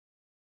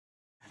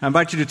I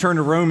invite you to turn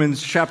to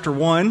Romans chapter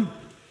 1.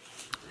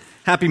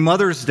 Happy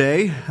Mother's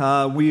Day.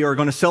 We are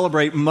going to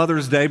celebrate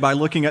Mother's Day by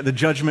looking at the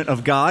judgment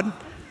of God.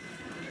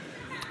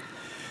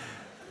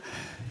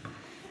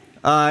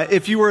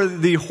 If you were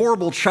the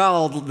horrible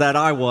child that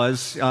I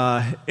was,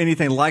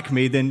 anything like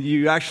me, then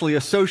you actually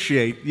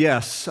associate,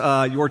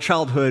 your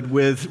childhood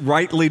with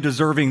rightly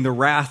deserving the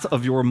wrath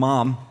of your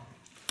mom.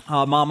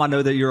 Mom, I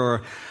know that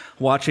you're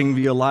watching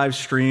via live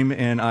stream,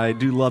 and I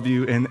do love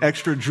you, and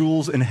extra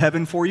jewels in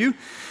heaven for you.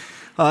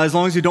 As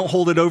long as you don't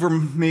hold it over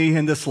me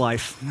in this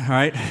life, all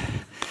right?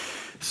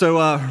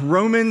 So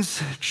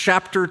Romans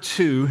chapter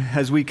 2,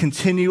 as we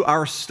continue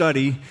our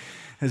study,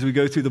 as we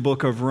go through the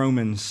book of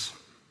Romans,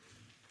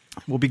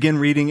 we'll begin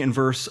reading in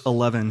verse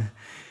 11.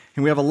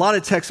 And we have a lot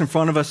of text in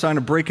front of us, so I'm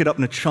going to break it up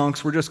into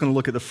chunks. We're just going to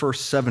look at the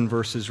first 7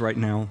 verses right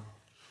now.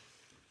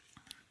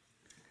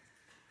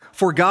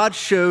 For God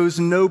shows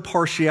no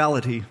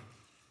partiality.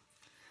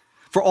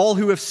 For all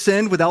who have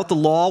sinned without the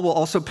law will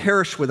also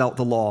perish without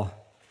the law.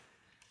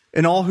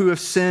 And all who have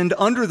sinned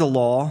under the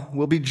law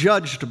will be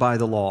judged by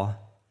the law.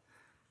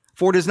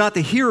 For it is not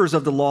the hearers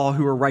of the law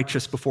who are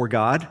righteous before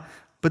God,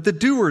 but the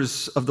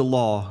doers of the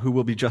law who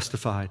will be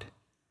justified.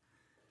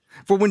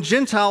 For when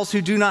Gentiles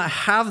who do not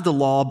have the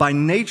law by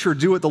nature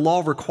do what the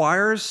law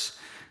requires,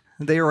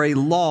 they are a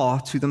law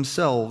to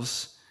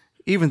themselves,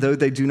 even though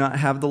they do not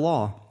have the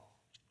law.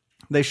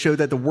 They show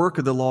that the work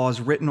of the law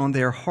is written on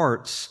their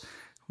hearts,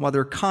 while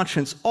their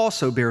conscience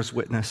also bears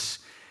witness,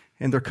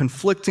 and their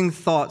conflicting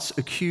thoughts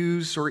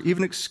accuse or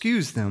even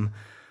excuse them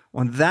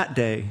on that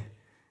day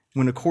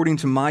when, according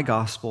to my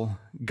gospel,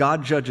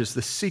 God judges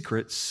the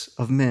secrets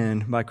of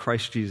men by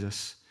Christ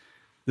Jesus.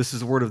 This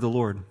is the word of the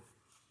Lord.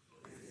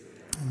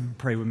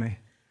 Pray with me.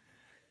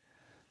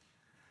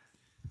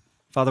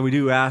 Father, we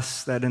do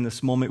ask that in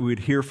this moment we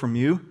would hear from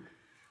you.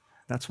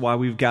 That's why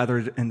we've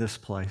gathered in this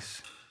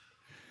place.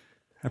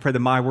 I pray that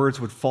my words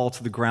would fall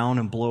to the ground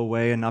and blow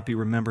away and not be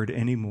remembered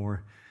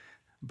anymore.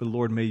 But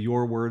Lord, may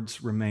your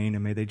words remain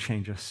and may they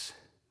change us.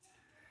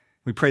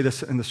 We pray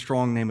this in the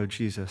strong name of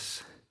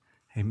Jesus.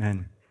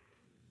 Amen.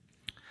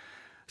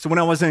 So when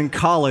I was in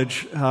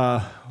college,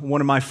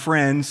 one of my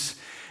friends,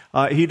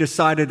 he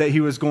decided that he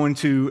was going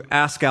to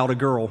ask out a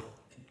girl.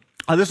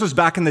 This was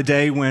back in the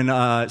day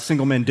when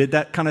single men did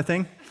that kind of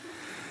thing.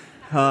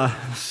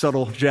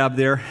 Subtle jab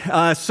there.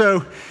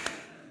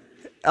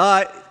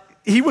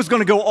 He was going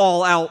to go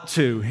all out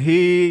too.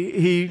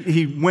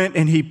 He went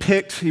and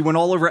he went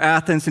all over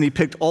Athens and he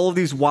picked all of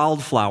these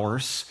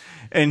wildflowers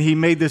and he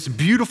made this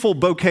beautiful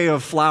bouquet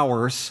of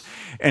flowers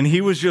and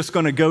he was just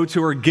going to go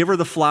to her, give her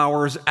the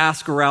flowers,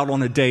 ask her out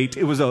on a date.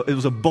 It was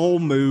a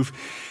bold move.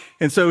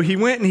 And so he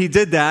went and he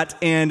did that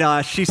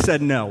and she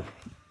said no.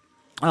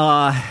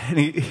 And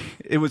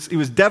he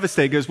was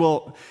devastated. He goes,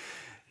 well,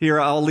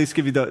 here, I'll at least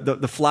give you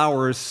the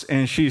flowers.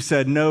 And she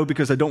said no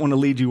because I don't want to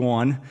lead you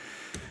on.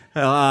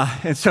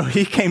 And so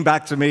he came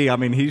back to me. I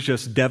mean, he's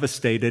just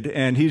devastated,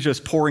 and he's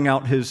just pouring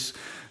out his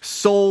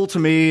soul to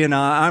me, and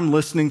I'm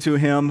listening to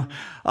him.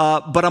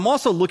 But I'm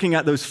also looking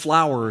at those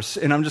flowers,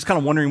 and I'm just kind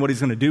of wondering what he's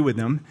going to do with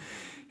them.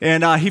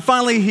 And he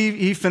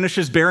finally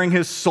finishes bearing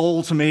his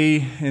soul to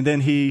me, and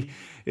then he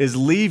is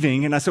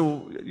leaving. And I said,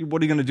 well,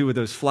 what are you going to do with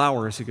those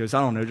flowers? He goes,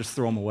 I don't know, just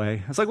throw them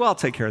away. I was like, well, I'll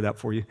take care of that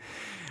for you.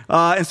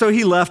 And so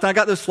he left, and I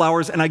got those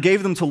flowers, and I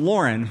gave them to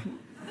Lauren.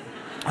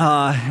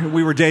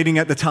 We were dating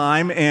at the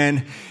time,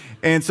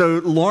 and so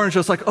Lauren's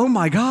just like, oh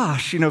my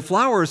gosh,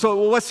 flowers.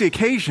 So what's the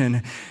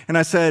occasion? And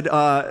I said,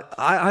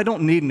 I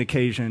don't need an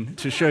occasion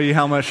to show you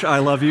how much I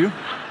love you.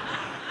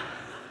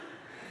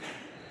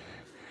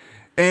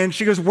 And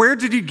she goes, where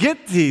did you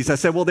get these? I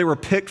said, well, they were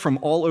picked from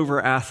all over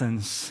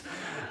Athens.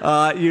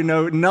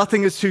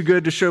 Nothing is too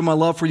good to show my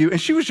love for you. And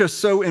she was just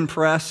so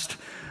impressed.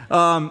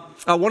 I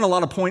won a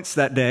lot of points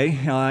that day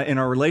in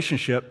our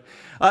relationship.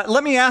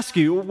 Let me ask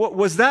you,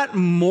 was that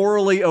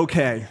morally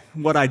okay,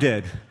 what I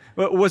did?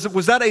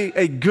 Was that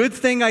a good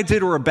thing I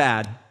did or a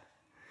bad?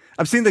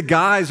 I've seen the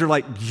guys are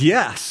like,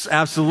 yes,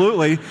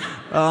 absolutely.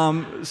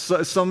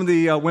 So some of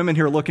the women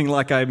here looking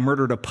like I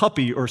murdered a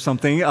puppy or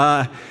something.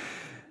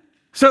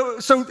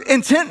 So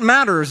intent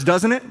matters,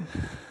 doesn't it?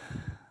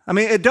 I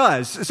mean, it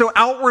does. So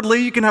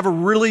outwardly, you can have a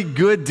really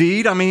good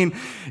deed. I mean,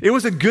 it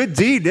was a good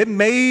deed. It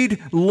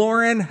made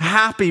Lauren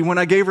happy when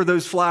I gave her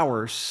those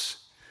flowers.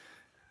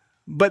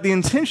 But the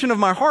intention of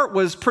my heart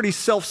was pretty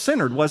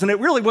self-centered, wasn't it? It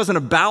really wasn't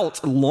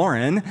about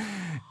Lauren.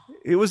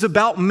 It was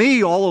about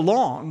me all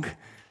along.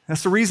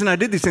 That's the reason I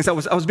did these things. I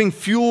was being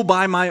fueled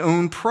by my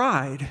own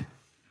pride.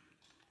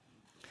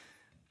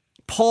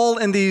 Paul,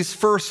 in these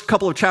first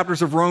couple of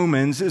chapters of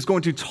Romans, is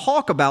going to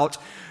talk about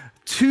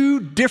 2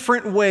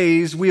 different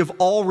ways we have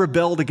all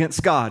rebelled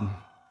against God.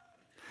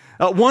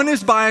 One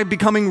is by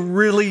becoming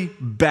really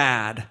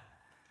bad,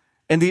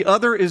 and the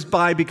other is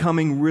by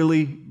becoming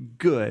really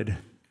good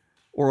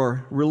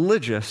or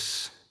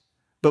religious,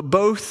 but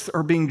both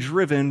are being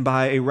driven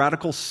by a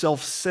radical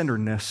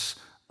self-centeredness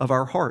of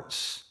our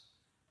hearts.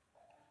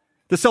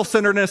 The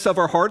self-centeredness of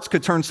our hearts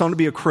could turn some to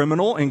be a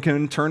criminal and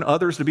can turn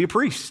others to be a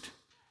priest.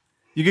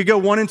 You could go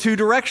one in two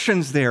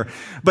directions there.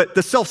 But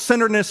the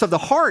self-centeredness of the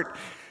heart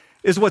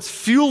is what's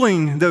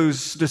fueling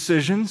those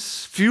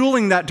decisions,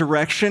 fueling that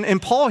direction.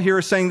 And Paul here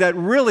is saying that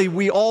really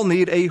we all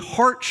need a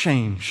heart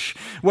change.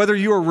 Whether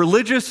you are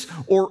religious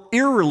or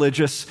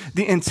irreligious,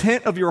 the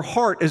intent of your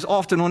heart is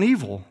often on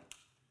evil.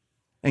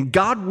 And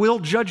God will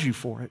judge you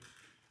for it.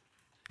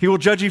 He will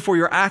judge you for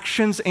your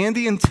actions and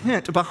the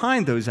intent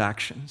behind those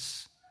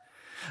actions.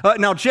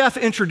 Now, Jeff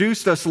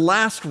introduced us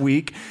last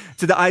week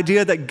to the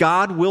idea that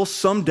God will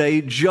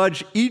someday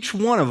judge each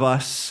one of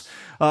us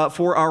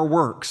for our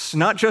works.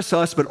 Not just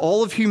us, but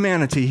all of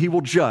humanity, he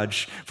will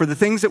judge for the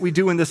things that we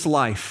do in this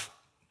life.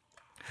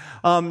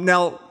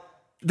 Now,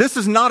 this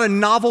is not a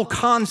novel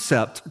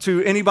concept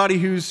to anybody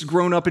who's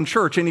grown up in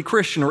church, any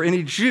Christian or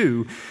any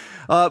Jew.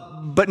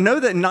 But know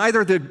that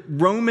neither the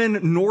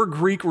Roman nor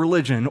Greek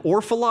religion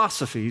or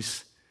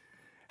philosophies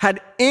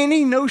had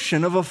any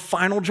notion of a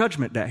final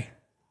judgment day.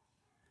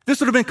 This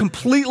would have been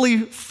completely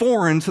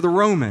foreign to the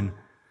Roman.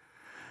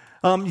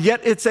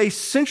 Yet it's a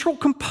central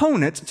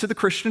component to the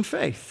Christian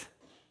faith.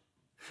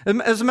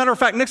 As a matter of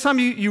fact, next time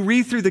you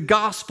read through the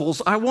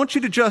Gospels, I want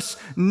you to just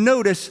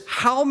notice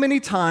how many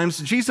times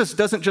Jesus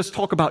doesn't just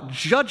talk about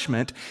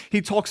judgment,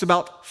 he talks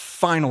about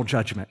final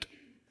judgment.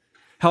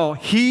 How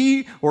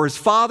he or his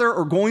Father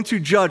are going to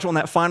judge on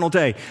that final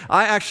day.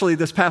 I actually,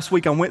 this past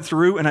week, I went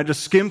through and I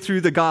just skimmed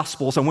through the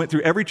Gospels. I went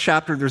through every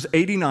chapter. There's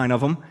 89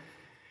 of them.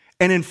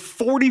 And in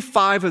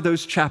 45 of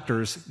those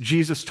chapters,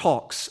 Jesus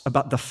talks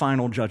about the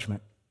final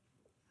judgment.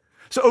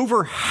 So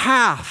over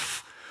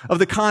half of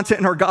the content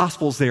in our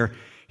Gospels there,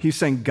 he's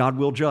saying God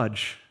will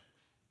judge.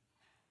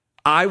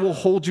 I will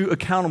hold you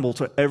accountable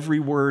to every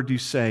word you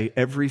say,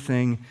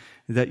 everything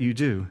that you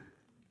do.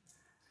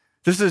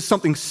 This is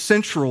something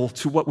central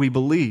to what we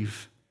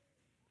believe.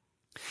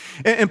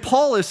 And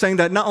Paul is saying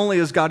that not only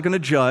is God going to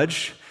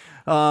judge,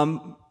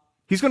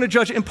 he's going to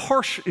judge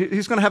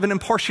he's going to have an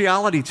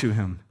impartiality to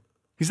him.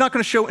 He's not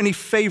going to show any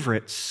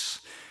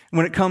favorites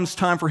when it comes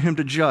time for him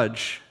to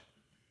judge.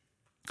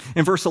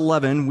 In verse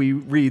 11, we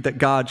read that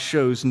God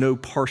shows no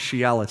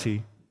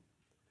partiality.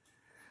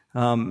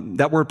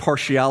 That word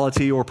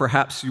partiality, or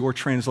perhaps your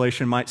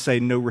translation might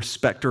say no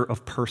respecter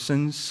of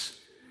persons.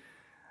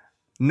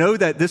 Know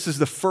that this is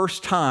the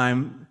first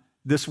time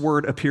this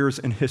word appears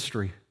in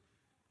history,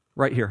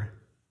 right here.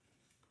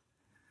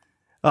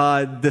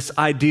 This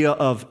idea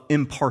of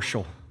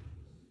impartial.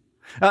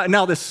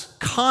 Now, this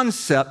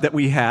concept that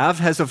we have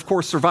has, of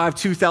course, survived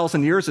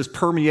 2,000 years, has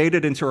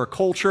permeated into our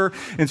culture,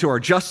 into our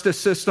justice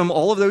system,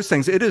 all of those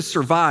things. It has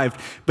survived,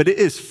 but it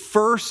is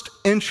first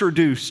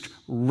introduced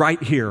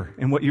right here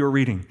in what you're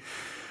reading.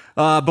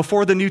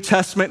 Before the New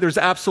Testament, there's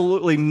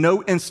absolutely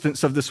no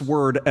instance of this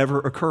word ever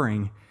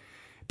occurring.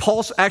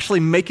 Paul's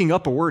actually making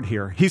up a word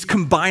here. He's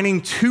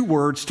combining two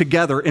words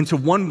together into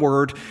one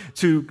word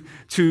to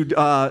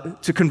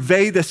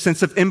convey this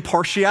sense of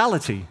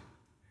impartiality.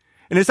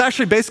 And it's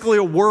actually basically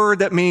a word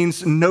that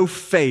means no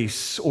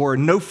face or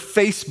no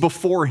face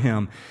before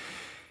him,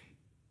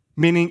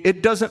 meaning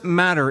it doesn't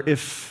matter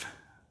if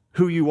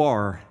who you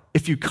are.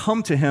 If you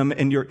come to him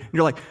and you're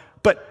like,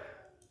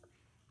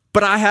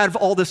 but I have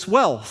all this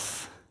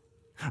wealth,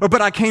 or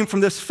but I came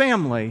from this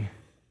family,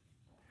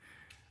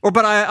 or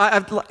but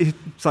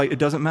it's like, it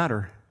doesn't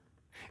matter.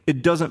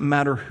 It doesn't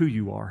matter who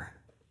you are.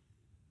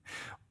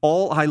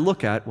 All I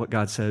look at, what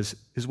God says,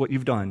 is what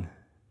you've done.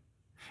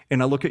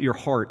 And I look at your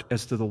heart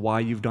as to the why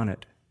you've done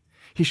it.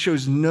 He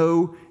shows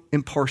no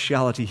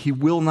impartiality. He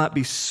will not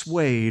be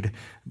swayed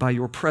by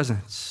your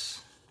presence.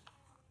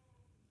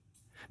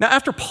 Now,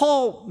 after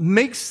Paul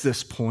makes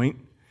this point,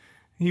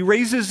 he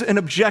raises an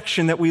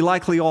objection that we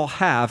likely all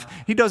have.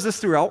 He does this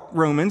throughout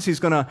Romans.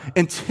 He's going to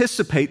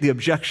anticipate the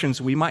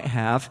objections we might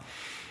have.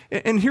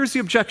 And here's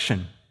the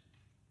objection.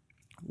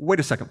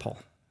 Wait a second, Paul.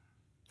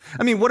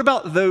 I mean, what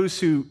about those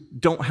who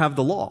don't have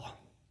the law?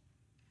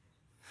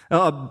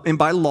 And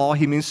by law,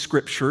 he means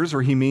scriptures,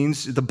 or he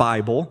means the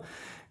Bible.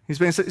 He's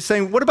been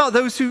saying, what about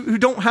those who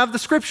don't have the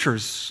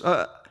scriptures?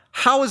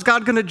 How is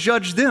God going to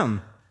judge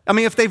them? I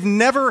mean, if they've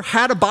never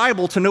had a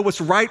Bible to know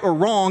what's right or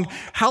wrong,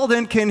 how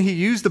then can he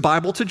use the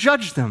Bible to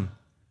judge them?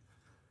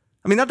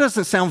 I mean, that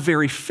doesn't sound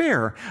very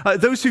fair.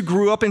 Those who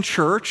grew up in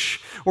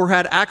church or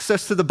had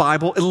access to the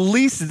Bible, at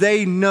least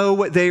they know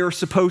what they are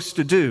supposed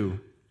to do.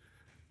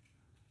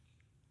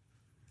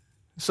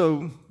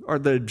 So,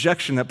 the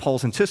objection that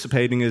Paul's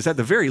anticipating is, at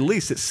the very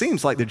least, it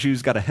seems like the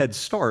Jews got a head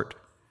start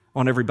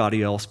on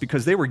everybody else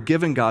because they were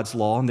given God's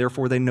law and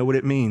therefore they know what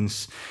it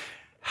means.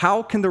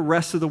 How can the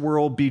rest of the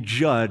world be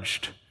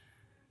judged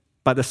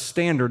by the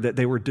standard that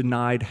they were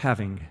denied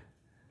having?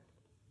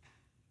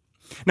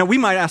 Now, we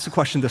might ask the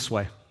question this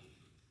way.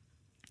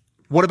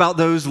 What about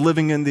those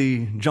living in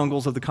the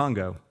jungles of the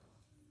Congo?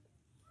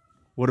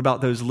 What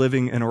about those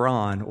living in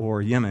Iran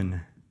or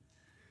Yemen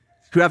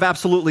who have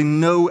absolutely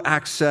no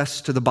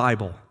access to the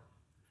Bible?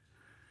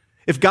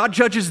 If God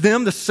judges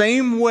them the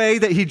same way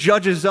that he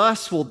judges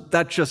us, well,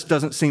 that just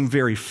doesn't seem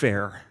very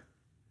fair.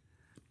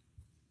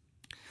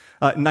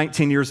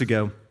 19 years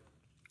ago,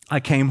 I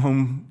came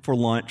home for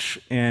lunch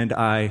and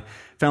I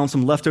found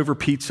some leftover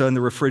pizza in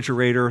the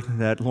refrigerator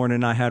that Lauren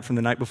and I had from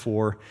the night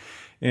before.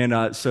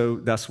 And so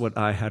that's what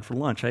I had for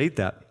lunch. I ate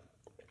that.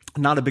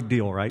 Not a big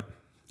deal, right?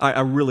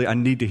 I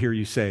need to hear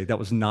you say that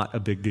was not a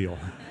big deal.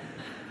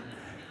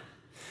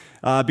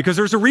 Because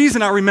there's a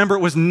reason I remember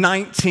it was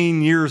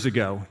 19 years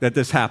ago that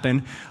this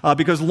happened,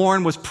 because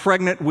Lauren was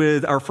pregnant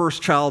with our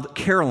first child,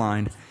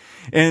 Caroline.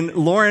 And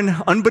Lauren,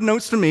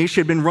 unbeknownst to me, she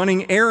had been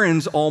running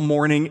errands all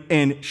morning,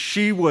 and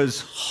she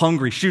was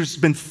hungry. She's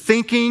been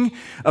thinking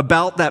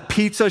about that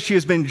pizza. She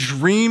has been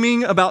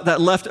dreaming about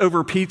that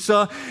leftover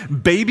pizza.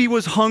 Baby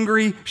was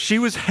hungry. She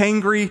was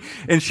hangry,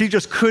 and she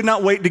just could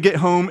not wait to get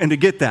home and to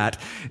get that.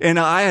 And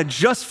I had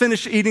just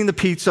finished eating the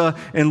pizza,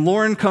 and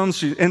Lauren comes,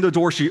 she's in the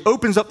door. She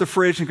opens up the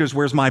fridge and goes,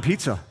 "Where's my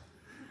pizza?"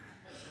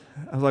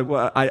 I was like,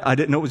 well, I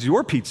didn't know it was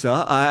your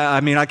pizza.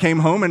 I came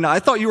home and I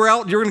thought you were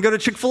going to go to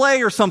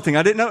Chick-fil-A or something.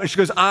 I didn't know. And she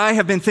goes, "I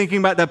have been thinking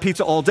about that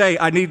pizza all day.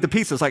 I need the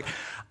pizza." It's like,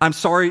 "I'm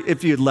sorry,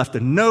 if you had left a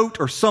note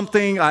or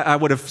something, I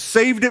would have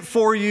saved it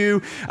for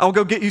you. I'll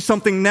go get you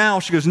something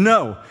now." She goes,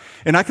 "No."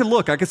 And I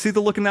could see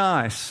the look in the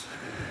eyes.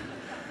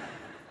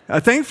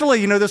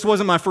 Thankfully, this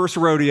wasn't my first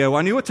rodeo.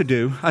 I knew what to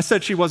do. I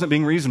said she wasn't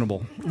being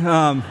reasonable.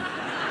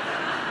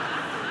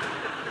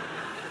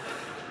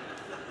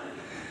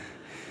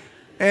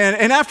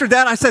 And after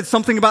that, I said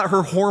something about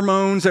her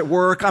hormones at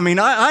work.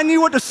 I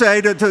knew what to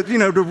say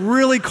to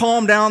really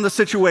calm down the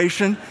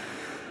situation.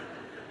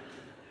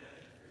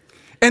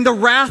 And the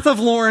wrath of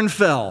Lauren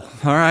fell,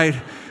 all right?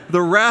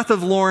 The wrath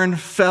of Lauren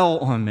fell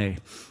on me.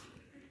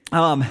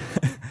 But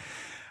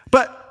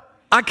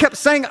I kept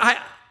saying,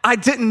 I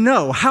didn't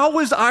know. How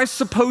was I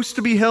supposed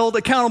to be held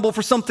accountable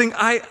for something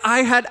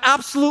I had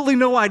absolutely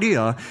no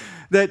idea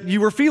that you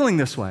were feeling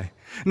this way?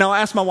 Now, I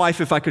asked my wife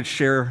if I could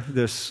share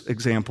this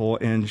example,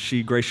 and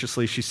she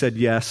said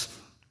yes.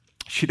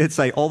 She did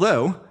say,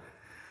 although,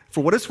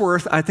 for what it's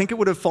worth, I think it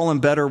would have fallen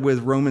better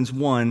with Romans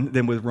 1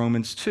 than with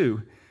Romans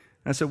 2.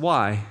 And I said,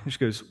 "Why?" And she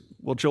goes,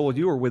 "Well, Joel,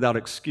 you were without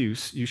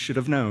excuse. You should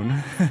have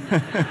known."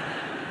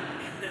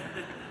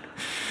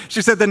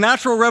 She said, "The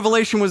natural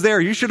revelation was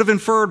there. You should have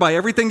inferred by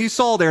everything you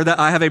saw there that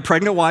I have a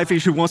pregnant wife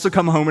who wants to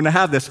come home and to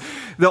have this.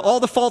 All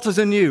the fault is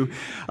in you."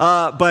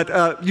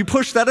 But you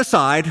push that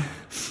aside.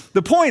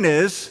 The point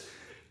is,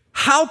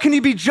 how can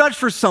you be judged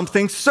for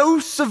something so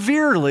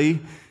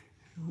severely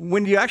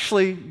when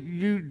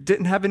you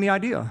didn't have any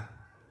idea?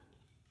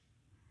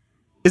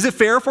 Is it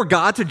fair for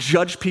God to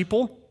judge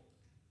people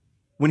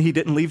when he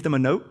didn't leave them a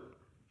note?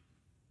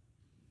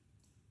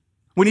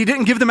 When he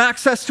didn't give them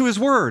access to his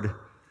word?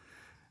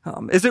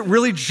 Is it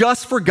really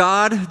just for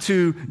God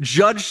to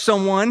judge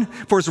someone,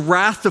 for his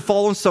wrath to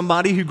fall on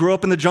somebody who grew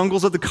up in the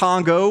jungles of the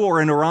Congo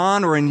or in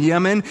Iran or in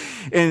Yemen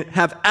and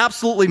have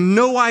absolutely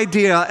no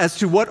idea as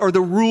to what are the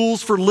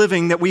rules for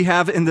living that we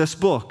have in this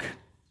book?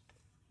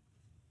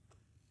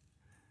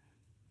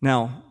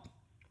 Now,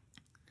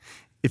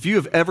 if you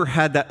have ever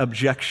had that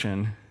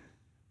objection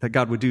that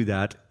God would do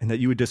that and that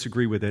you would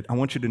disagree with it, I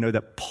want you to know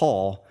that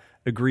Paul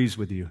agrees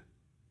with you.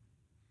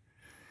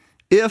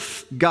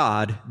 If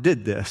God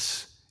did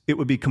this, it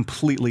would be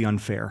completely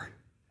unfair.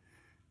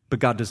 But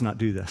God does not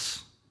do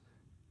this.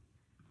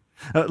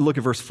 Look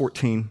at verse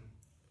 14.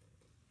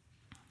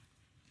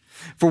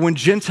 "For when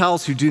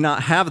Gentiles who do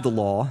not have the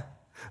law,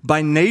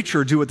 by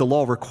nature do what the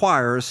law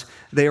requires,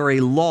 they are a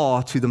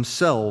law to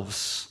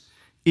themselves,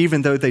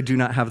 even though they do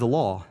not have the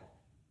law.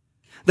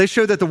 They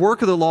show that the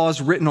work of the law is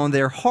written on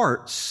their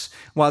hearts,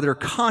 while their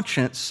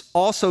conscience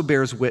also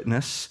bears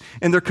witness,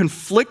 and their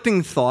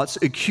conflicting thoughts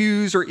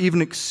accuse or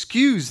even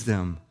excuse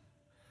them.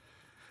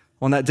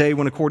 On that day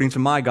when, according to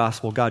my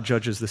gospel, God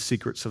judges the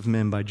secrets of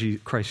men by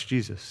Christ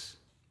Jesus."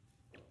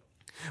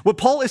 What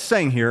Paul is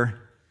saying here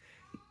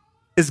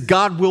is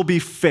God will be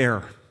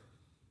fair.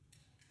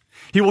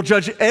 He will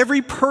judge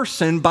every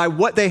person by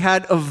what they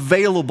had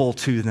available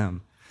to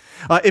them.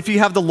 If you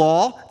have the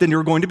law, then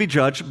you're going to be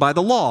judged by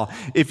the law.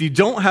 If you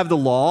don't have the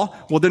law,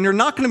 well, then you're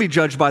not going to be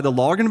judged by the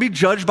law. You're going to be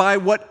judged by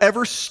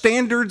whatever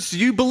standards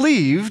you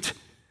believed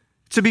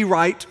to be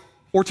right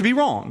or to be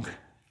wrong.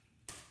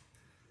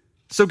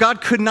 So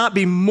God could not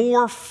be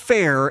more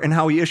fair in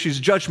how he issues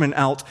judgment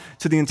out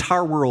to the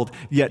entire world,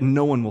 yet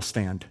no one will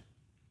stand.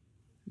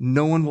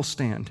 No one will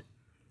stand.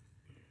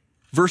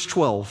 Verse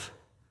 12,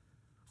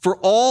 "For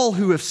all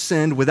who have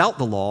sinned without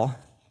the law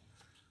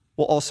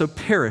will also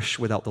perish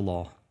without the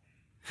law,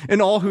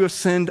 and all who have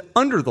sinned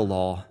under the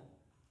law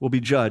will be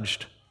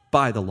judged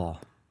by the law."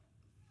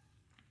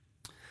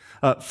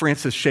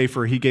 Francis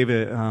Schaeffer, he gave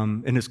it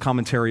in his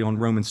commentary on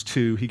Romans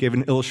 2, he gave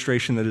an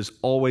illustration that has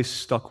always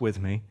stuck with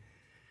me.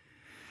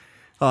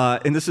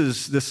 And this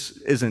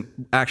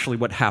isn't actually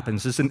what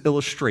happens. It's an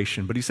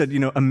illustration. But he said,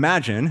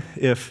 imagine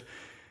if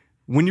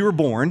when you were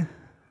born,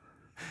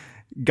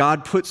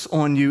 God puts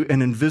on you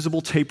an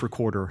invisible tape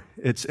recorder.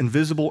 It's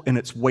invisible and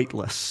it's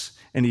weightless.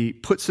 And he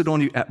puts it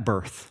on you at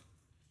birth.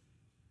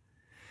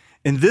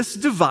 And this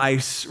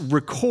device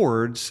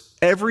records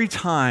every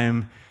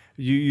time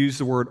you use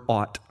the word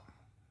ought.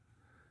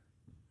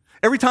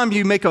 Every time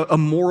you make a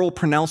moral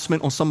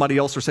pronouncement on somebody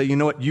else or say, you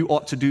know what, you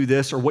ought to do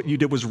this, or what you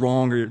did was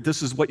wrong, or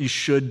this is what you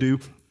should do,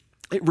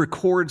 it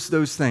records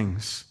those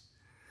things.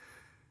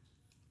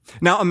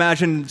 Now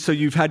imagine, so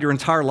you've had your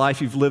entire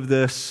life, you've lived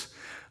this,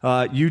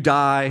 you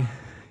die,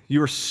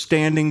 you're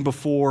standing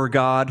before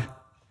God.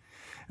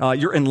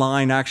 You're in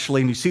line,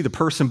 actually, and you see the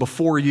person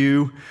before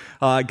you.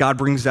 God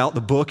brings out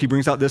the book. He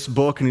brings out this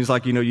book, and he's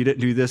like, you didn't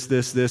do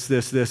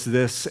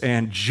this,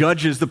 and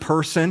judges the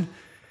person,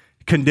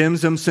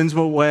 condemns them, sends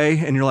them away,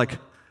 and you're like,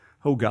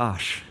 oh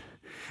gosh.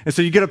 And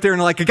so you get up there and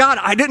you're like, God,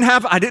 I didn't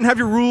have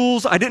your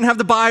rules. I didn't have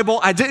the Bible.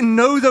 I didn't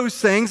know those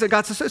things. And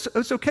God says,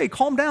 it's okay.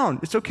 Calm down.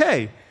 It's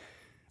okay.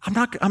 I'm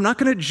not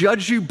going to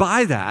judge you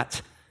by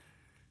that.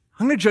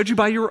 I'm going to judge you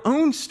by your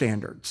own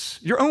standards,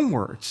 your own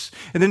words.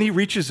 And then he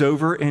reaches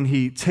over and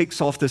he takes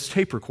off this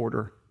tape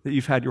recorder that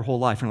you've had your whole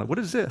life. And you're like, what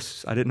is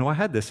this? I didn't know I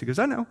had this. He goes,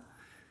 I know.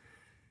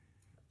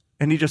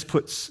 And he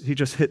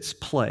just hits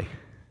play.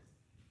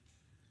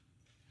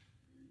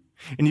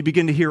 And you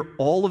begin to hear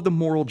all of the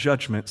moral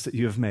judgments that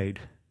you have made,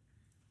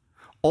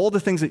 all the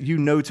things that you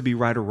know to be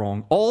right or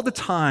wrong, all the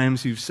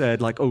times you've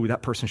said, like, oh,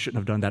 that person shouldn't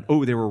have done that.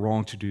 Oh, they were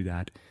wrong to do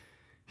that.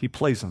 He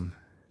plays them.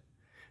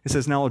 He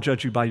says, now I'll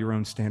judge you by your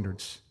own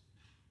standards.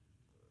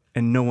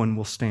 And no one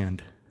will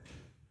stand.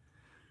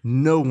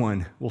 No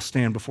one will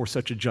stand before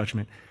such a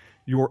judgment.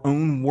 Your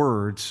own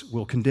words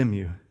will condemn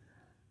you.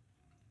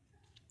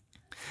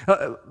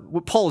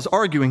 What Paul is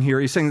arguing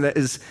here, he's saying that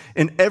is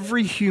in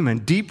every human,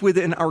 deep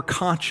within our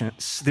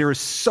conscience, there is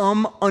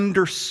some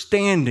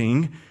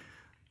understanding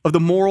of the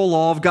moral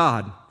law of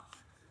God.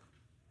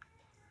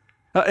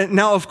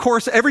 Now, of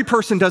course, every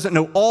person doesn't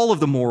know all of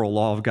the moral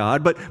law of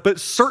God,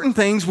 but certain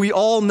things we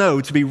all know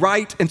to be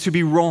right and to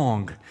be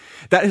wrong.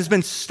 That has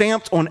been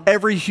stamped on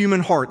every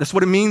human heart. That's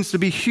what it means to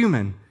be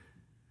human.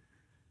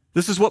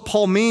 This is what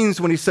Paul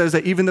means when he says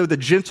that even though the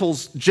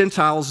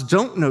Gentiles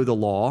don't know the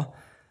law,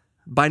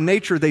 by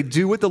nature they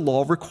do what the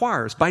law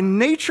requires. By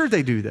nature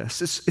they do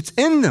this. It's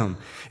in them.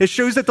 It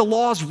shows that the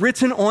law is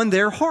written on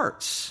their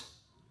hearts.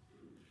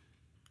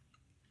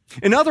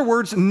 In other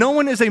words, no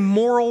one is a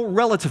moral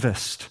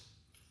relativist.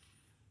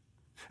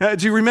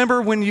 Do you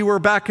remember when you were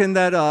back in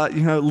that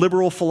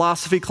liberal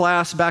philosophy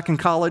class back in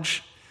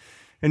college?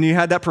 And you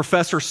had that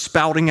professor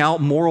spouting out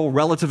moral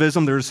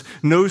relativism. There's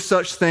no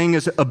such thing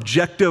as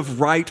objective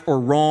right or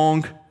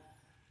wrong.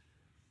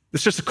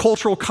 It's just a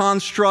cultural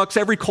constructs.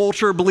 Every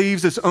culture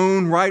believes its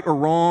own right or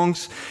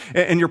wrongs.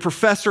 And your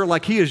professor,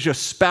 like he is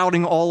just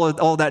spouting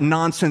all that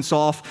nonsense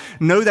off.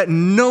 Know that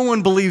no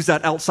one believes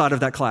that outside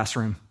of that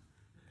classroom.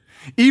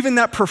 Even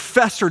that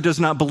professor does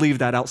not believe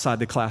that outside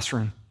the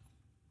classroom.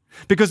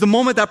 Because the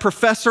moment that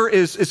professor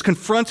is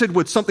confronted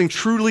with something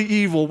truly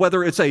evil,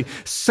 whether it's a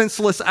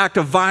senseless act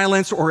of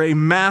violence or a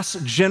mass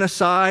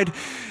genocide,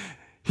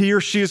 he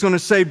or she is going to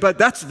say, but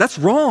that's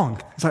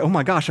wrong. It's like, oh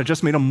my gosh, I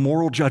just made a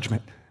moral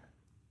judgment.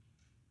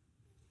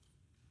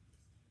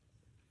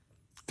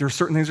 There are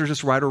certain things that are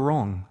just right or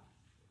wrong.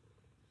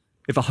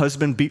 If a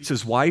husband beats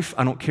his wife,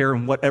 I don't care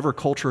in whatever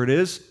culture it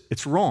is,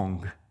 it's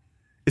wrong.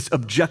 It's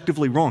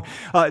objectively wrong.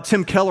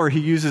 Tim Keller, he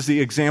uses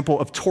the example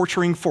of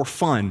torturing for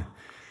fun.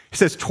 He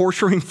says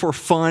torturing for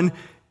fun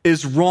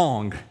is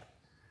wrong.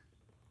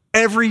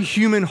 Every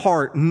human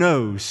heart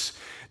knows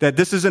that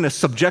this isn't a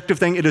subjective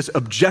thing. It is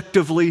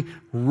objectively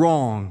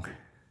wrong.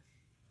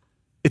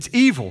 It's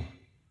evil.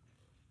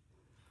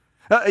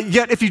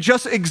 Yet if you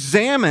just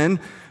examine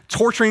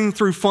torturing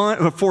for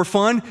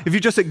fun, if you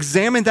just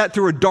examine that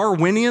through a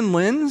Darwinian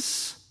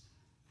lens,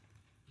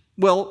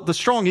 well, the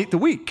strong eat the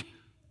weak.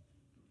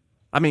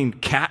 I mean,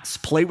 cats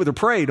play with their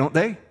prey, don't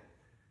they?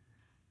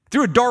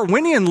 Through a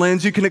Darwinian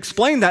lens, you can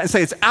explain that and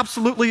say it's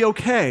absolutely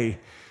okay.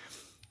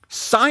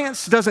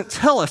 Science doesn't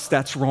tell us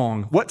that's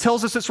wrong. What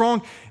tells us it's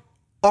wrong?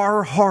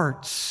 Our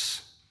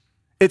hearts.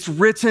 It's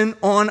written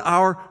on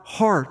our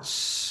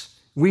hearts.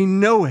 We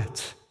know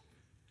it.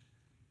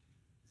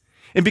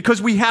 And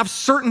because we have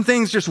certain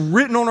things just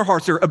written on our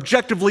hearts, they're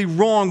objectively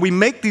wrong, we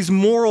make these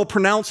moral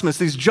pronouncements,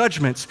 these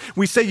judgments.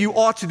 We say, you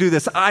ought to do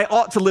this. I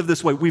ought to live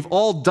this way. We've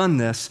all done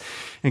this.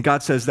 And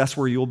God says that's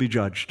where you'll be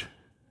judged.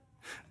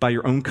 By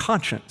your own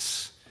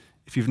conscience,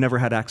 if you've never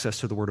had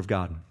access to the Word of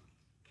God.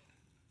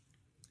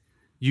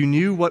 You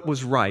knew what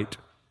was right,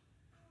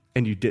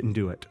 and you didn't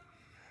do it.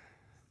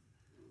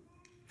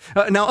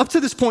 Now, up to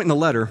this point in the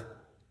letter,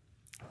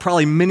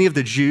 probably many of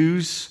the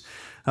Jews,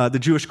 the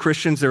Jewish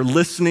Christians, they're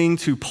listening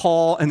to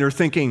Paul, and they're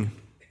thinking,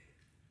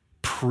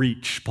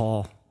 preach,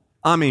 Paul.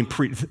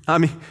 Preach.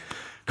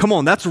 Come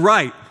on, that's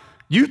right.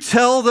 You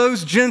tell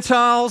those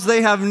Gentiles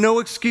they have no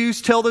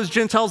excuse. Tell those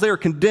Gentiles they are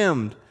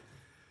condemned.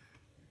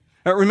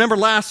 Remember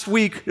last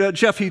week,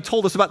 Jeff, he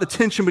told us about the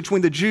tension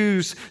between the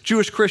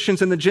Jewish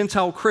Christians and the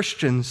Gentile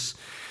Christians.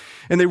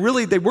 And they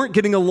weren't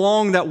getting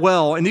along that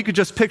well. And you could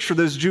just picture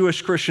those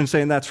Jewish Christians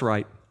saying, that's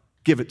right,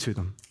 give it to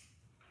them.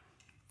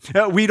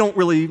 We don't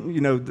really,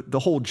 the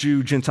whole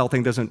Jew-Gentile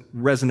thing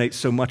doesn't resonate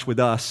so much with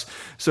us.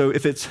 So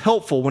if it's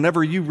helpful,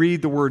 whenever you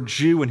read the word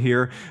Jew in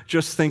here,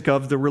 just think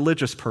of the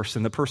religious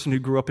person, the person who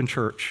grew up in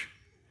church.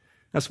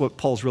 That's what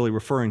Paul's really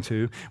referring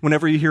to.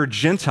 Whenever you hear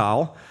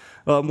Gentile,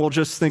 we'll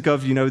just think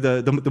of,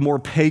 the more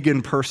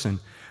pagan person,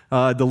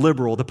 the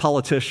liberal, the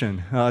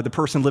politician, the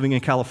person living in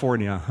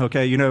California,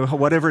 okay?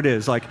 Whatever it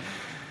is.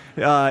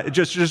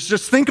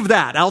 Just think of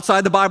that,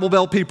 outside the Bible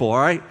Belt people, all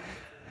right?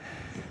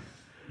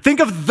 Think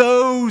of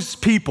those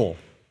people.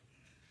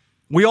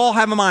 We all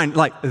have a mind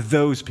like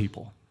those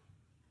people.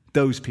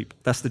 Those people.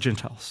 That's the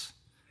Gentiles.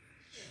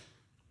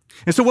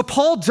 And so what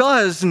Paul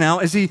does now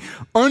is he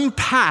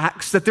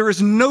unpacks that there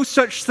is no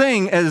such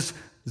thing as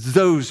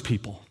those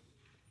people.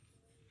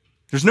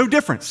 There's no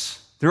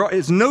difference. There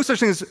is no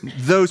such thing as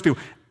those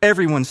people.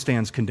 Everyone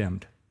stands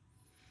condemned.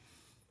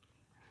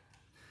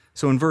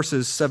 So in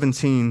verses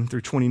 17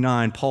 through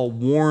 29, Paul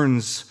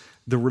warns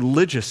the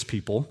religious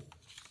people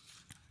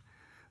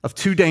of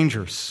two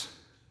dangers.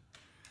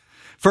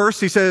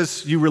 First, he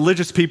says, you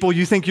religious people,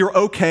 you think you're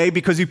okay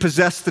because you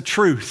possess the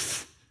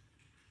truth,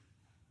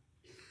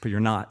 but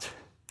you're not.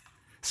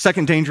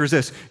 Second danger is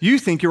this: you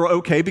think you're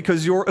okay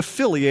because you're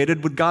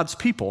affiliated with God's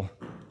people,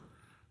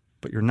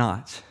 but you're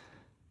not.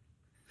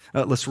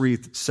 Let's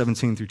read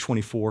 17 through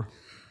 24.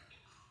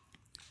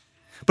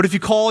 But if you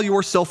call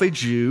yourself a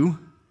Jew,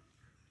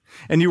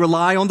 and you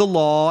rely on the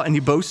law, and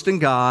you boast in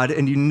God,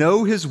 and you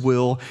know His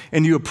will,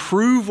 and you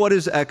approve what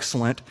is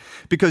excellent,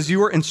 because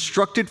you are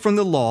instructed from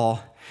the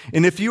law,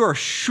 and if you are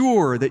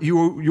sure that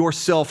you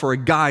yourself are a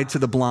guide to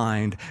the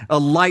blind, a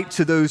light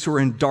to those who are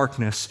in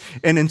darkness,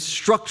 an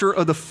instructor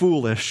of the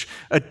foolish,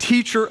 a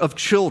teacher of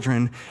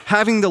children,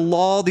 having the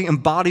law the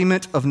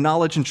embodiment of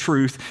knowledge and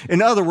truth.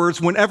 In other words,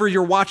 whenever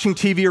you're watching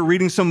TV or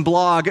reading some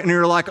blog and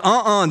you're like,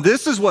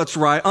 this is what's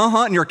right,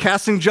 and you're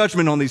casting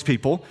judgment on these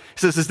people,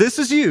 he says, this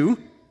is you.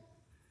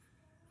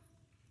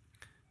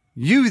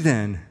 You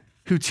then,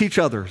 who teach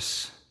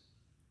others,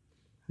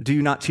 do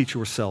you not teach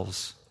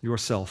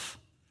yourself?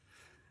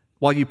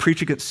 While you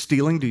preach against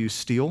stealing, do you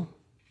steal?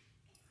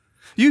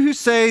 You who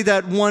say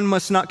that one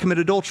must not commit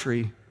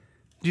adultery,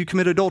 do you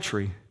commit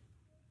adultery?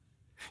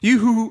 You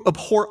who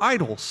abhor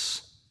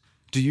idols,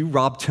 do you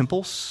rob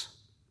temples?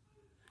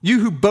 You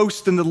who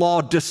boast in the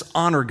law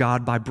dishonor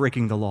God by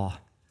breaking the law.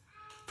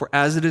 For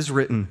as it is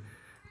written,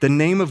 the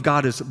name of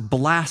God is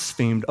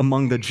blasphemed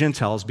among the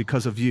Gentiles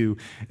because of you.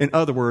 In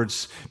other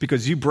words,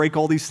 because you break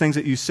all these things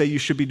that you say you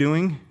should be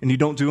doing and you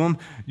don't do them,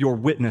 your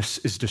witness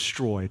is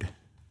destroyed.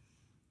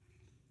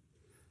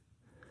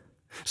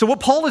 So what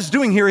Paul is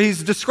doing here,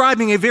 he's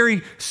describing a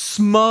very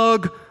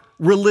smug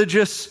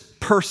religious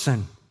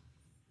person.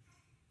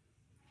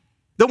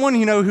 The one,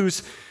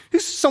 who's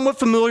somewhat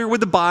familiar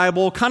with the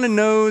Bible, kind of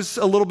knows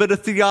a little bit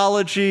of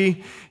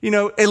theology,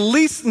 at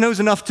least knows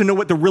enough to know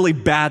what the really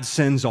bad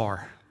sins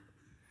are,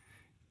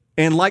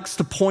 and likes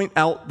to point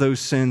out those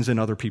sins in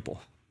other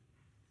people.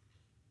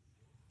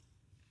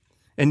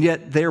 And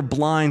yet they're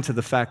blind to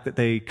the fact that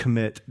they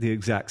commit the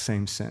exact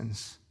same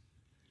sins.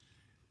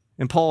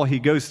 And Paul, he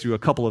goes through a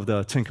couple of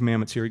the Ten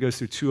Commandments here. He goes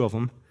through two of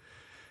them,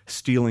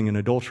 stealing and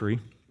adultery,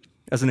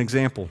 as an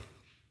example.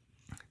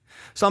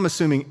 So I'm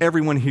assuming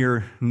everyone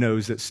here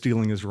knows that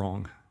stealing is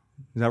wrong.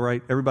 Is that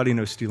right? Everybody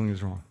knows stealing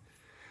is wrong.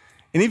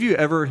 Any of you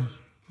ever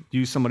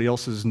use somebody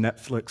else's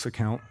Netflix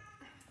account?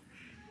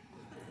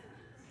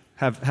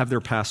 Have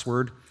their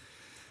password?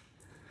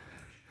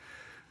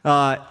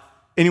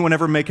 Anyone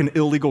ever make an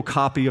illegal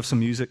copy of some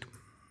music?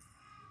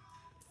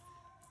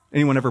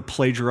 Anyone ever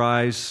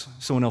plagiarize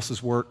someone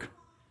else's work?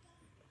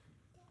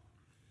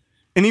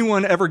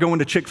 Anyone ever go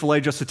into Chick-fil-A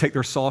just to take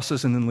their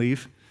sauces and then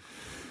leave?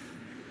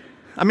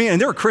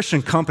 And they're a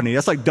Christian company.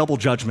 That's like double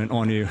judgment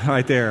on you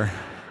right there.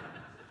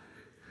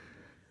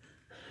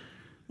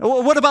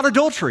 What about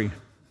adultery?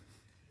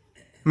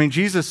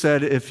 Jesus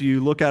said, if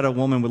you look at a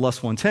woman with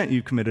lustful intent,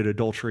 you committed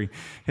adultery.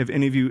 Have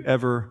any of you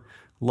ever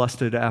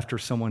lusted after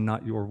someone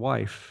not your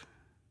wife?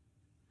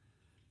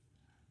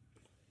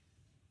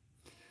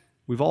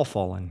 We've all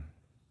fallen.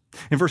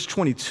 In verse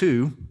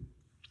 22,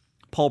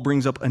 Paul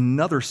brings up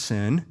another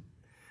sin.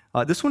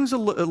 This one is a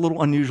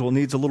little unusual,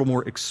 needs a little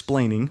more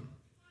explaining.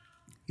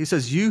 He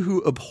says, you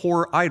who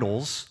abhor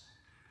idols,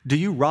 do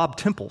you rob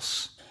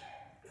temples?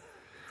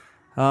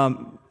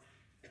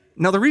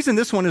 Now, the reason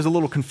this one is a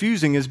little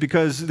confusing is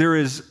because there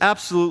is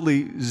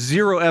absolutely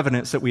zero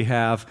evidence that we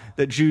have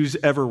that Jews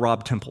ever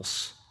robbed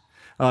temples.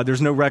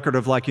 There's no record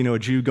of a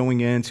Jew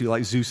going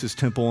into Zeus's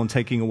temple and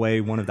taking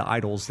away one of the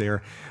idols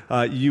there.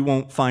 You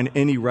won't find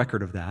any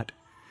record of that.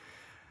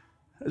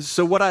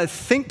 So what I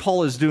think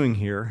Paul is doing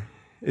here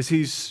is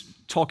he's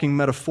talking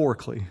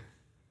metaphorically.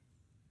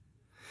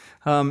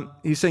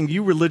 He's saying,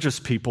 you religious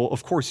people,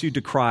 of course you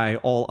decry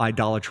all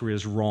idolatry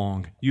as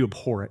wrong. You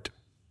abhor it.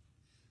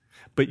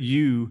 But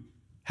you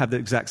have the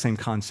exact same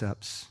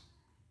concepts.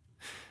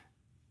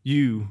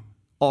 You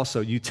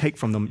take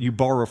from them, you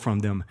borrow from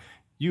them.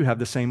 You have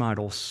the same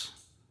idols.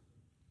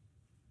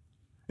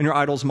 And your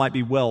idols might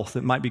be wealth,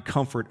 it might be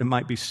comfort, it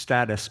might be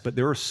status, but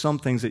there are some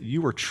things that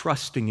you are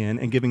trusting in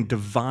and giving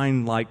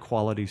divine-like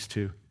qualities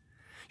to.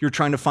 You're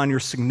trying to find your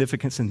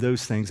significance in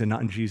those things and not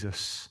in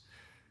Jesus.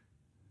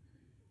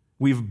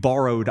 We've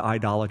borrowed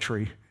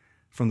idolatry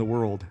from the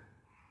world.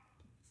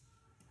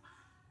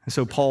 And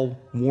so Paul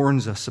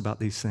warns us about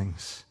these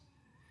things.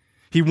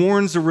 He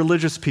warns the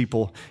religious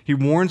people. He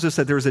warns us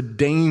that there's a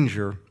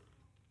danger.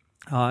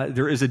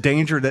 There is a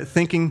danger that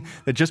thinking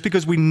that just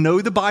because we know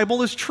the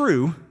Bible is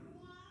true,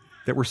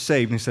 that we're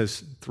saved. And he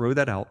says, throw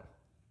that out.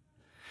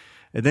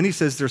 And then he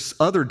says there's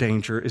other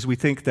danger is we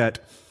think that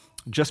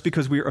just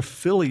because we are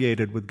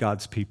affiliated with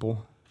God's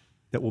people,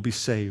 that we'll be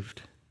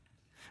saved.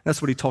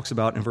 That's what he talks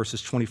about in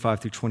verses 25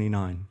 through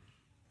 29.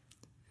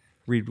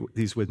 Read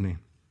these with me.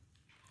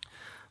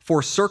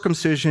 For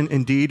circumcision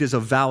indeed is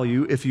of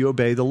value if you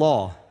obey the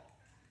law.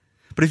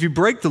 But if you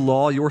break the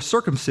law, your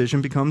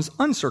circumcision becomes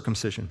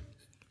uncircumcision.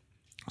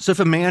 So if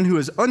a man who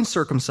is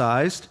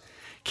uncircumcised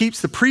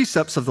keeps the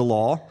precepts of the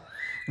law,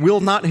 will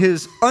not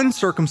his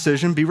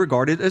uncircumcision be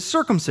regarded as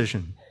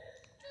circumcision?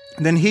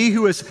 Then he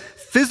who is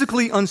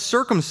physically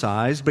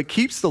uncircumcised but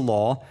keeps the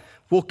law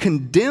will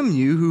condemn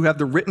you who have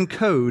the written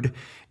code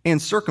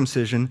and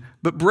circumcision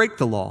but break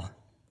the law.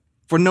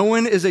 For no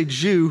one is a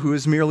Jew who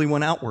is merely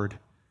one outward,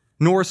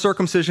 nor is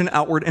circumcision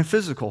outward and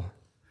physical.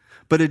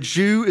 But a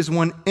Jew is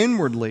one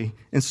inwardly,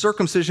 and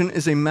circumcision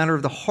is a matter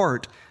of the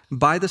heart,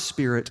 by the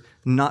Spirit,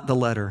 not the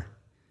letter.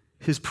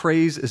 His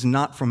praise is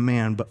not from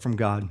man, but from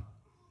God.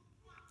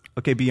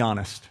 Okay, be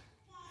honest.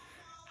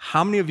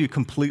 How many of you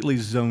completely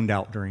zoned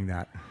out during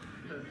that?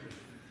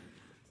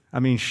 I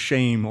mean,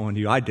 shame on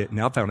you. I didn't.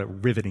 I found it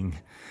riveting.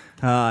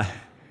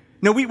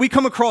 No, we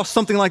come across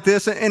something like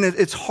this, and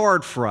it's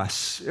hard for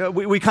us.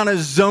 We kind of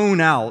zone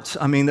out.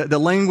 I mean, the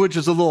language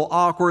is a little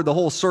awkward, the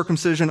whole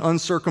circumcision,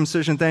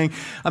 uncircumcision thing.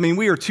 I mean,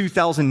 we are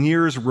 2,000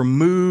 years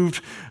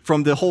removed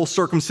from the whole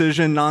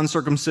circumcision,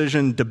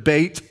 non-circumcision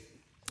debate.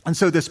 And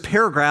so this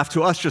paragraph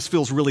to us just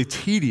feels really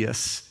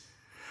tedious.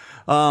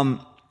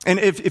 And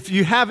if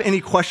you have any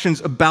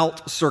questions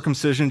about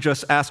circumcision,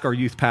 just ask our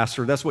youth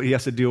pastor. That's what he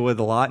has to deal with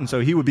a lot. And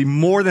so he would be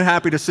more than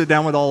happy to sit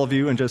down with all of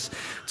you and just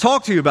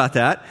talk to you about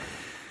that.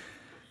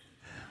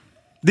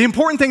 The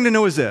important thing to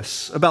know is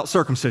this about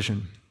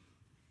circumcision.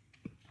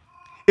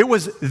 It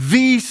was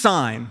the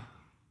sign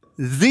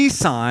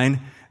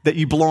that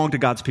you belong to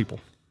God's people,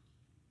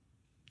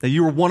 that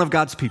you were one of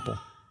God's people.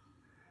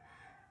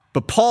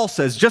 But Paul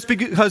says just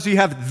because you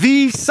have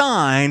the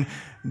sign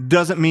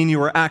doesn't mean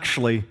you are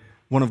actually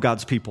one of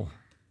God's people.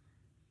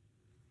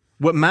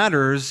 What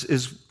matters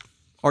is,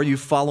 are you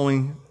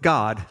following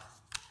God?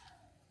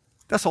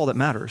 That's all that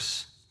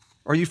matters.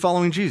 Are you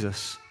following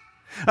Jesus?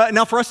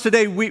 Now for us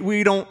today,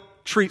 we don't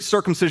treat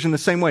circumcision the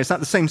same way. It's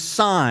not the same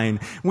sign.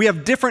 We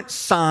have different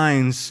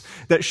signs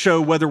that show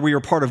whether we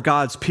are part of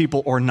God's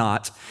people or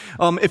not.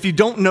 If you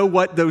don't know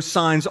what those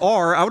signs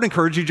are, I would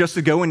encourage you just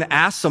to go and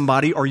ask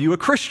somebody, are you a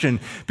Christian?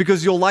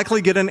 Because you'll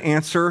likely get an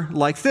answer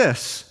like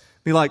this.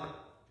 Be like,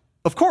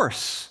 of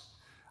course.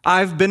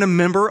 I've been a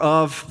member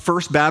of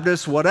First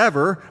Baptist,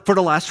 whatever, for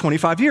the last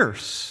 25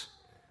 years.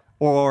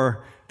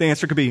 Or the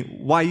answer could be,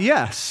 why,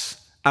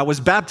 yes, I was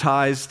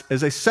baptized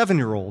as a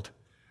 7-year-old.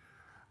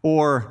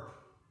 Or,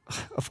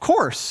 of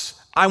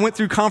course, I went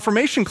through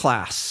confirmation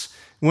class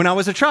when I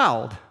was a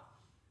child.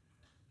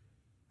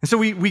 And so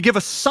we give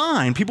a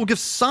sign. People give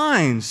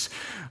signs.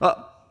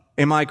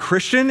 Am I a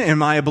Christian?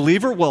 Am I a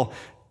believer? Well,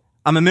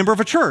 I'm a member of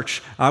a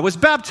church. I was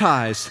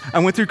baptized. I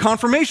went through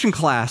confirmation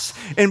class,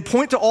 and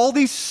point to all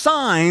these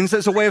signs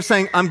as a way of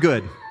saying, I'm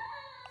good.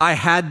 I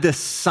had this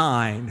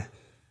sign.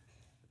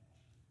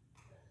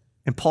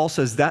 And Paul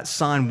says that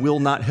sign will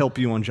not help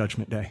you on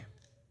Judgment Day.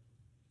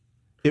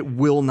 It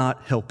will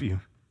not help you.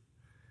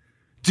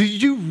 Do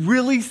you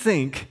really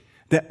think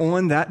that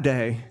on that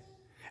day,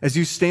 as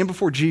you stand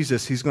before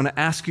Jesus, he's going to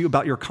ask you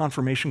about your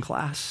confirmation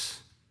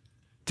class?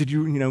 Did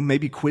you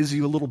maybe quiz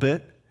you a little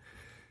bit?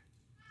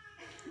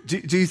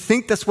 Do you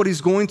think that's what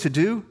he's going to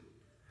do?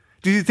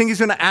 Do you think he's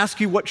going to ask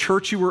you what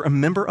church you were a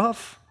member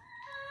of?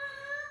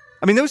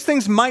 I mean, those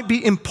things might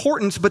be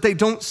important, but they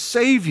don't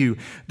save you.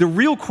 The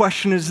real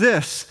question is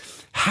this: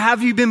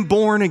 have you been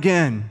born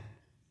again?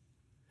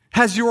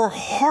 Has your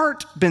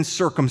heart been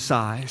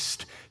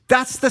circumcised?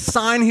 That's the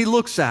sign he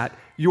looks at,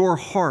 your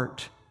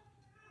heart.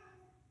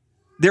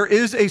 There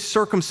is a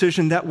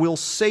circumcision that will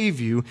save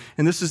you,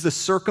 and this is the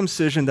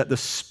circumcision that the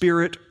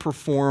Spirit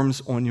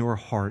performs on your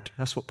heart.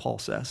 That's what Paul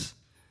says.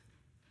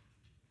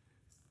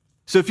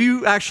 So if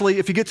you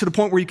get to the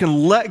point where you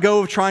can let go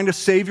of trying to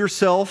save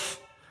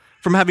yourself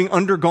from having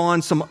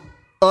undergone some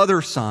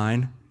other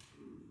sign,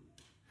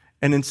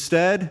 and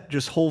instead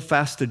just hold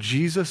fast to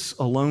Jesus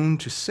alone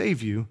to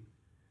save you,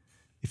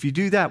 if you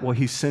do that, well,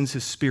 he sends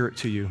his Spirit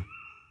to you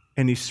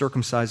and he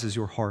circumcises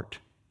your heart.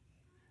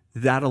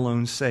 That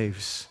alone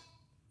saves.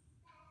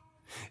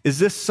 Is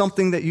this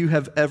something that you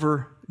have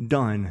ever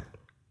done?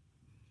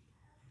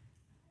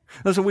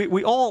 Listen,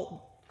 we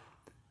all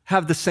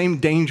have the same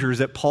dangers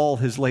that Paul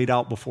has laid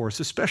out before us,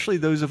 especially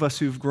those of us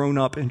who've grown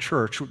up in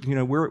church.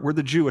 We're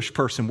the Jewish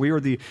person. We are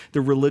the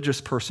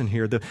religious person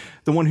here, the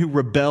one who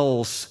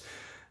rebels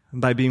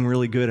by being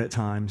really good at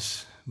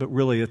times. But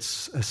really,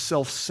 it's a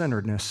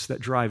self-centeredness that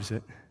drives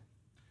it.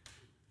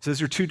 It says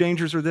your two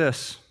dangers are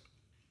this: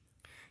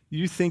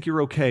 you think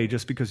you're okay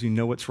just because you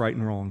know what's right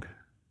and wrong.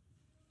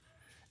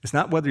 It's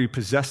not whether you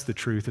possess the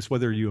truth, it's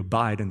whether you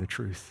abide in the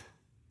truth.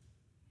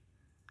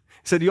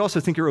 He said, you also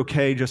think you're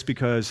okay just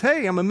because,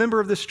 hey, I'm a member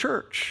of this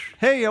church.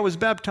 Hey, I was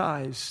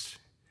baptized.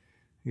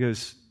 He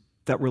goes,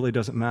 that really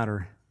doesn't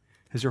matter.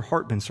 Has your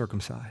heart been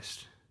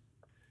circumcised?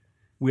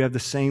 we have the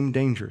same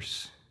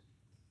dangers.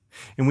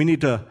 And we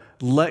need to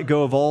let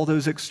go of all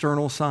those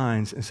external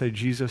signs and say,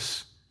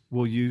 Jesus,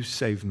 will you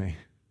save me?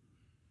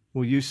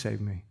 Will you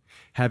save me?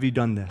 Have you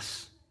done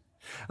this?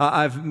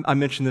 I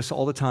mention this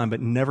all the time,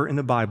 but never in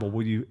the Bible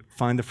will you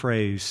find the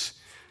phrase,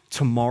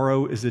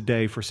 tomorrow is the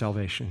day for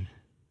salvation.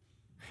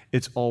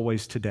 It's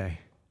always today.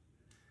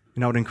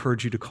 And I would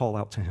encourage you to call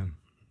out to him.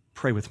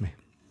 Pray with me.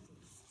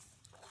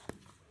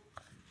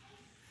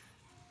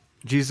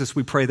 Jesus,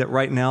 we pray that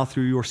right now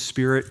through your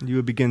Spirit, you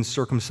would begin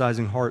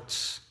circumcising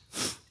hearts.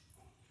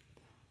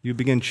 You would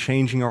begin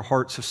changing our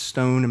hearts of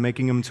stone and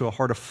making them to a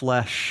heart of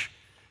flesh.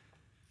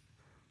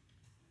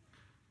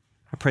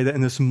 I pray that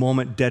in this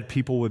moment, dead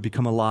people would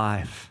become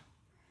alive.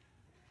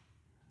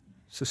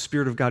 So,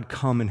 Spirit of God,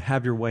 come and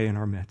have your way in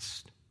our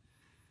midst.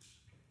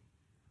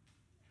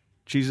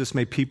 Jesus,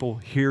 may people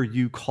hear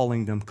you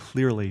calling them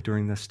clearly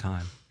during this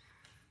time.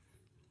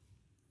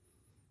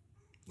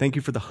 Thank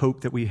you for the hope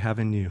that we have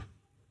in you.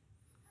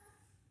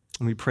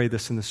 And we pray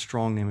this in the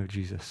strong name of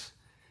Jesus.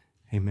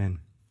 Amen.